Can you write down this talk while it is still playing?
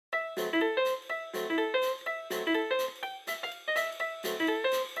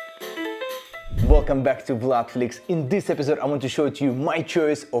Welcome back to Vlad Flicks. In this episode I want to show to you my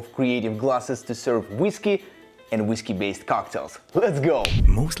choice of creative glasses to serve whiskey and whiskey-based cocktails. Let's go!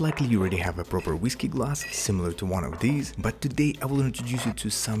 Most likely you already have a proper whiskey glass similar to one of these, but today I will introduce you to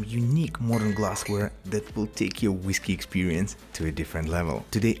some unique modern glassware that will take your whiskey experience to a different level.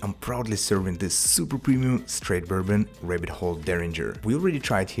 Today I'm proudly serving this super premium straight bourbon Rabbit Hole Derringer. We already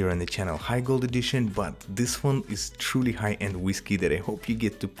tried here on the channel High Gold Edition, but this one is truly high-end whiskey that I hope you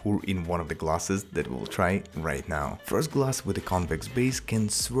get to pour in one of the glasses that we'll try right now. First glass with a convex base can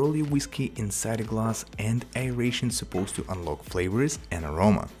swirl your whiskey inside a glass, and aeration supposed to unlock flavors and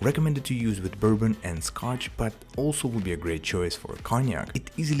aroma. Recommended to use with bourbon and scotch, but also will be a great choice for cognac. It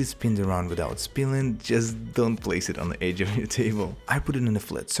easily spins around without spilling, just don't place it on the edge of your table. I put it on a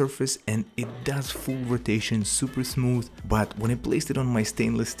flat surface and it does full rotation super smooth, but when I placed it on my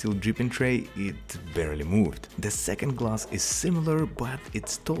stainless steel dripping tray, it barely moved. The second glass is similar, but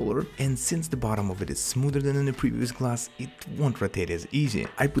it's taller, and since the bottom of it is smoother than in the previous glass, it won't rotate as easy.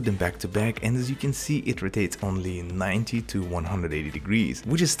 I put them back to back, and as you can see, it rotates only 90 to 180 degrees,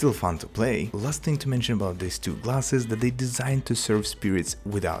 which is still fun to play. Last thing to mention about these two glasses, that they designed to serve spirits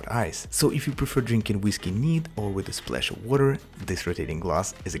without ice. So if you prefer drinking whiskey neat or with a splash of water, this rotating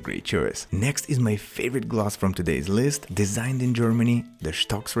glass is a great choice. Next is my favorite glass from today's list, designed in Germany, the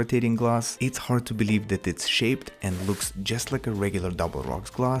Stocks rotating glass. It's hard to believe that it's shaped and looks just like a regular double rocks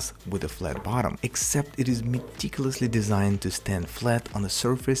glass with a flat bottom, except it is meticulously designed to stand flat on the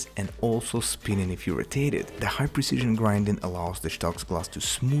surface and also spinning if you rotate it. The high precision grinding allows the Stocks glass to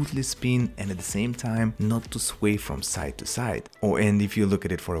smoothly spin and at the same time not to sway from side to side. Oh, and if you look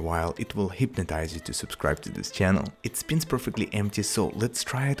at it for a while, it will hypnotize you to subscribe to this channel. It spins perfectly empty, so let's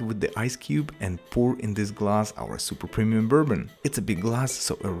try it with the ice cube and pour in this glass our super premium bourbon. It's a big glass,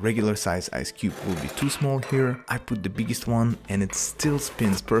 so a regular size ice cube will be too small here. I put the biggest one and it still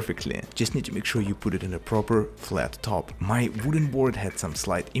spins perfectly. Just need to make sure you put it in a proper flat top. My wooden board had some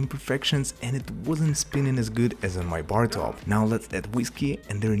slight imperfections and it wasn't spinning as good as on my bar top. Now let's add whiskey,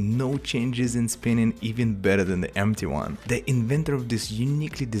 and there are no changes in spinning, even better than the empty one. The inventor of this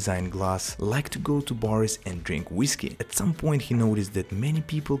uniquely designed glass liked to go to bars and drink whiskey. At some point he noticed that many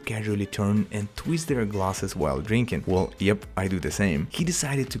people casually turn and twist their glasses while drinking. Well, yep, I do the same. He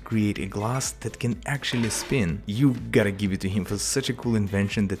decided to create a glass that can actually spin. You gotta give it to him for such a cool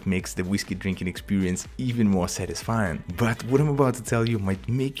invention that makes the whiskey drinking experience even more satisfying. But what I'm about to tell you might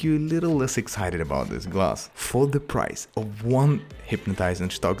make you a little less excited about this glass. For the price of one hypnotizing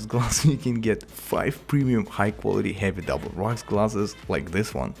Stocks glass, you can get 5 premium high quality heavy double rocks glasses like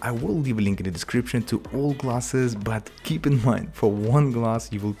this one. I will leave a link in the description to all glasses, but keep in mind, for one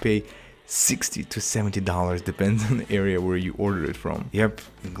glass you will pay $60 to $70, depends on the area where you order it from. Yep,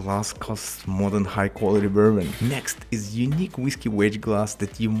 glass costs more than high quality bourbon. Next is unique whiskey wedge glass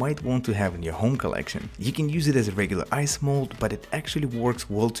that you might want to have in your home collection. You can use it as a regular ice mold, but it actually works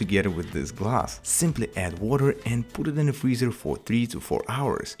well together with this glass. Simply add water and put it in the freezer for 3 to 4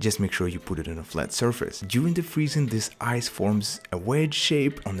 hours. Just make sure you put it on a flat surface. During the freezing, this ice forms a wedge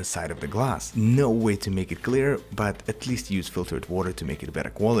shape on the side of the glass. No way to make it clear, but at least use filtered water to make it better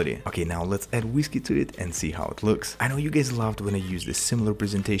quality. Okay, now let's add whiskey to it and see how it looks. I know you guys loved when I used a similar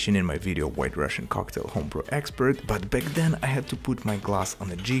presentation in my video White Russian Cocktail Homebrew Expert, but back then I had to put my glass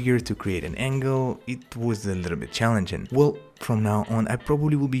on a jigger to create an angle. It was a little bit challenging. Well, from now on, I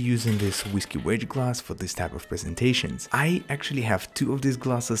probably will be using this whiskey wedge glass for this type of presentations. I actually have 2 of these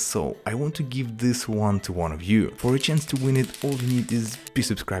glasses, so I want to give this one to one of you. For a chance to win it, all you need is be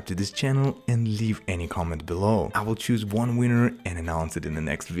subscribed to this channel and leave any comment below. I will choose one winner and announce it in the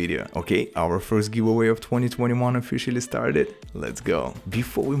next video. Okay, our first giveaway of 2021 officially started. Let's go.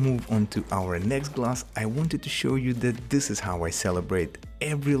 Before we move on to our next glass, I wanted to show you that this is how I celebrate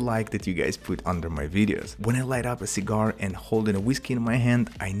every like that you guys put under my videos. When I light up a cigar and holding a whiskey in my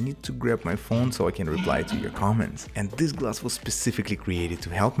hand, I need to grab my phone so I can reply to your comments. And this glass was specifically created to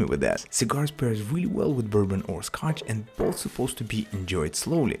help me with that. Cigars pairs really well with bourbon or scotch, and both supposed to be enjoyed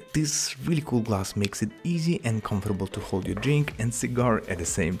slowly. This really cool glass makes it easy and comfortable to hold your drink and cigar at the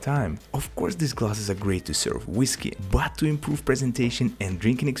same time. Of course, these glasses are great to serve whiskey, but to improve presentation and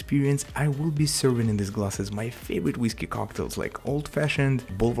drinking experience, I will be serving in these glasses my favorite whiskey cocktails like Old Fashioned,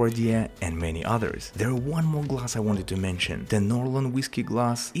 Boulevardier, and many others. There are one more glass I wanted to mention, the Norland whiskey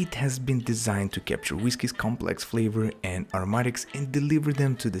glass. It has been designed to capture whiskey's complex flavor and aromatics and deliver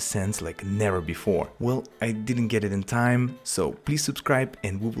them to the sense like never before. Well, I didn't get it in time, so please subscribe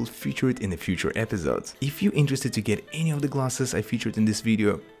and we will feature it in the future episodes. If you're interested to get any of the glasses I featured in this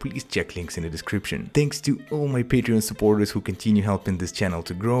video, please check links in the description. Thanks to all my Patreon supporters who continue helping this channel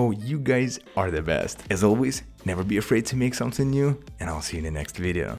to grow. You guys are the best. As always, never be afraid to make something new, and I'll see you in the next video.